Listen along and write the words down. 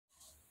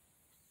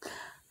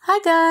Hi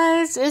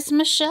guys, it's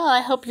Michelle.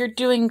 I hope you're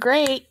doing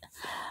great.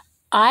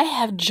 I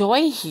have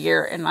Joy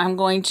here and I'm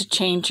going to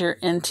change her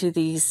into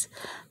these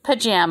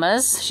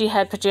pajamas. She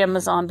had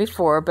pajamas on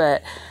before,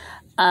 but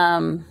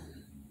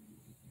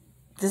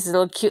this is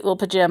little cute little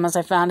pajamas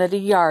I found at a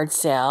yard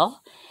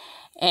sale.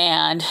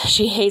 And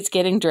she hates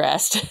getting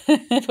dressed.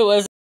 If it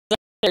wasn't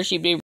there,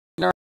 she'd be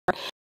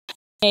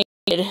naked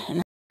in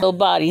her little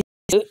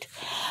bodysuit.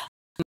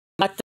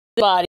 Got the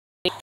body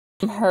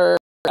from her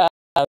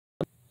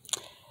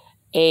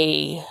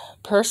a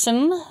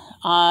person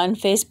on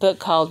Facebook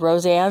called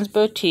Roseanne's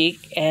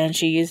Boutique, and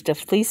she used a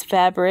fleece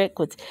fabric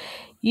with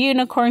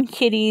unicorn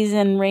kitties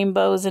and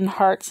rainbows and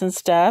hearts and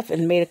stuff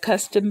and made a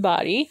custom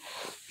body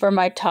for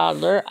my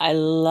toddler. I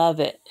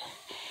love it.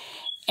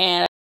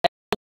 And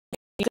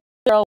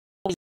girl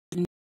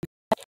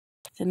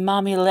said,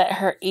 Mommy, let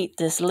her eat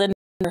this Linder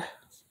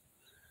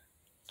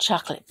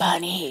chocolate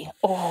bunny.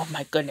 Oh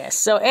my goodness.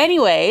 So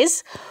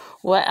anyways,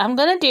 what I'm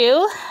going to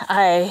do,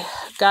 I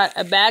got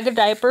a bag of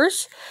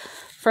diapers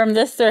from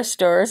the thrift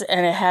stores,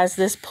 and it has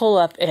this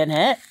pull-up in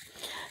it.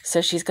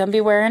 So she's going to be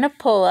wearing a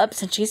pull-up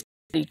since she's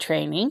potty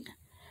training.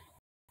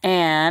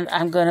 And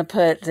I'm going to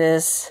put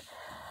this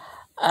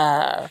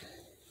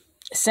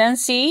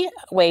Sensi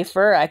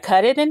wafer. I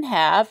cut it in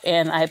half,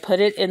 and I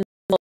put it in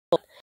the bowl.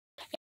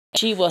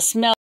 She will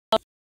smell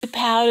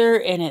powder,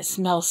 and it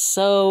smells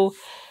so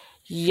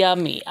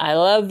yummy. I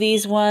love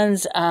these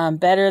ones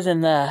better than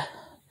the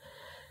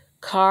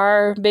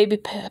car baby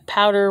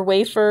powder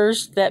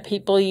wafers that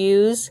people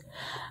use.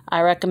 I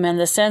recommend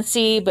the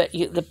Sensi, but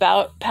the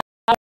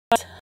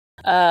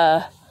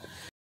car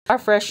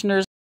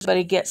fresheners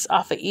everybody gets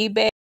off of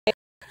eBay,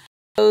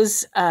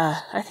 those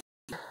I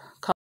think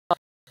called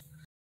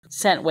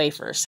scent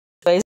wafers.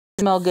 They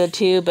smell good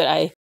too, but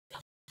I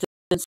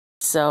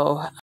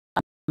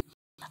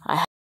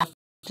have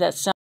that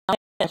sound.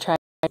 I try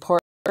to pour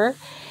her.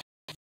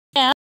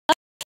 And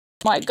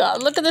my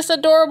God, look at this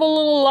adorable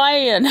little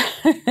lion.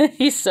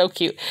 He's so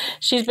cute.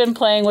 She's been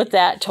playing with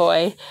that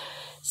toy.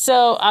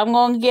 So I'm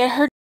going to get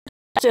her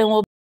and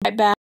we'll be right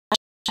back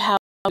to how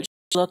she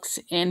looks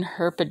in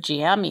her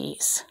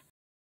pajamas.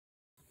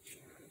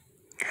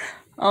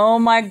 Oh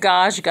my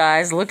gosh,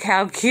 guys, look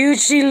how cute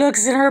she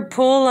looks in her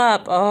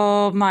pull-up.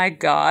 Oh my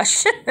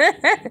gosh.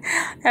 That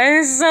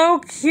is so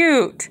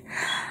cute.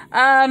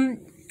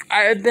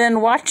 I've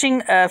been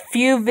watching a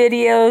few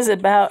videos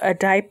about a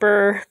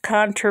diaper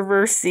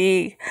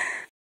controversy.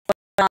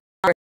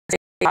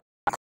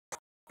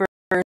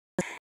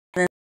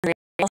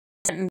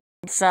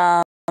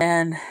 Some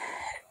and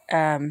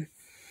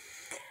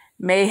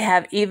may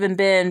have even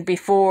been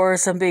before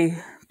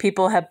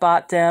people have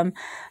bought them,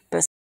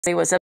 but they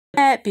was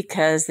upset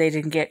because they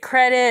didn't get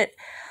credit.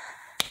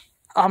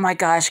 Oh my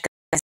gosh,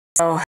 guys!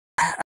 So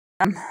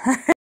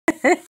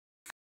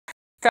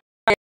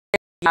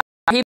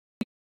people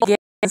get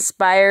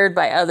inspired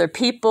by other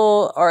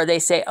people, or they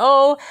say,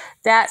 "Oh,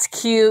 that's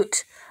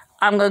cute.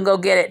 I'm gonna go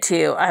get it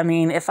too." I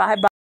mean, if I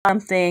buy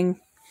something,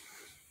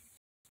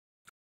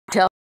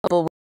 tell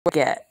people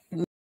get,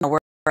 where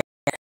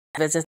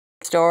visit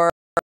the store,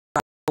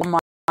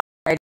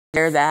 right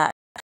there, that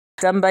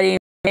somebody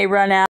may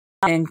run out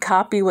and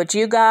copy what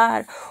you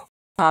got.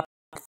 Copy.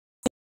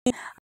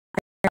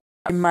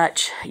 Not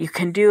much you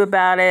can do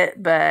about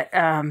it, but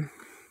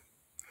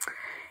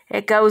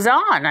it goes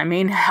on. I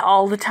mean,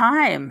 all the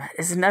time.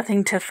 There's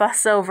nothing to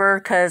fuss over,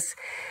 because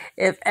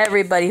if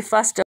everybody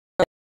fussed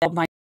over, oh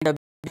my God,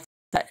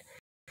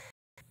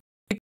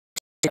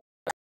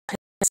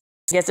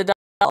 gets a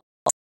doll,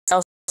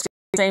 sells the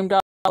same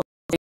doll,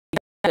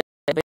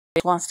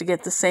 wants to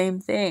get the same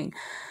thing.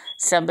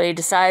 Somebody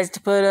decides to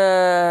put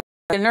a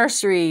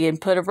nursery and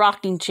put a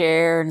rocking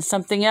chair and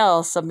something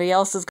else. Somebody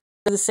else is going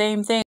to do the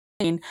same thing.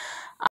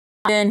 I've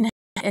been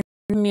in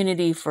the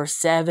community for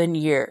 7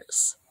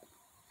 years.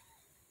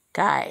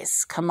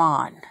 Guys, come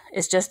on.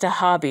 It's just a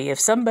hobby. If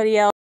somebody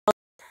else has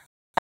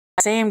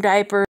the same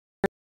diaper,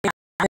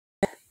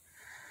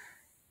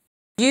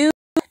 you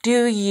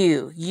do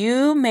you.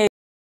 You make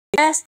the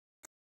best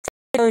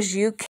videos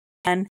you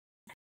can.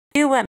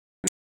 Do what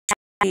makes you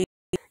happy.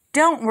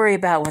 Don't worry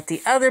about what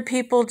the other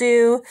people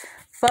do.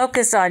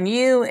 Focus on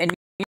you and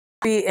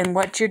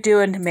what you're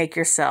doing to make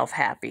yourself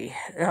happy.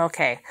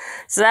 Okay,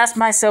 so that's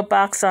my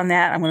soapbox on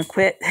that. I'm going to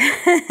quit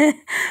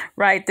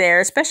right there.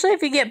 Especially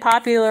if you get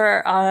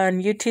popular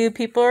on YouTube,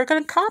 people are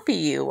going to copy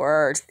you,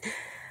 or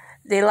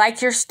they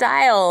like your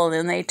style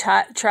and they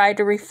try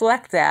to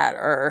reflect that.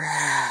 Or,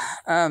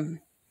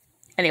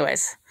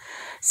 anyways,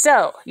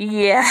 so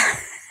yeah.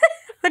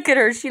 Look at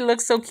her. She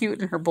looks so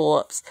cute in her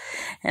pull-ups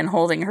and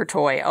holding her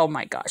toy. Oh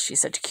my gosh,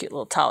 she's such a cute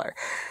little toddler.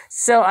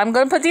 So I'm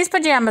going to put these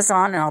pajamas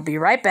on and I'll be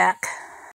right back.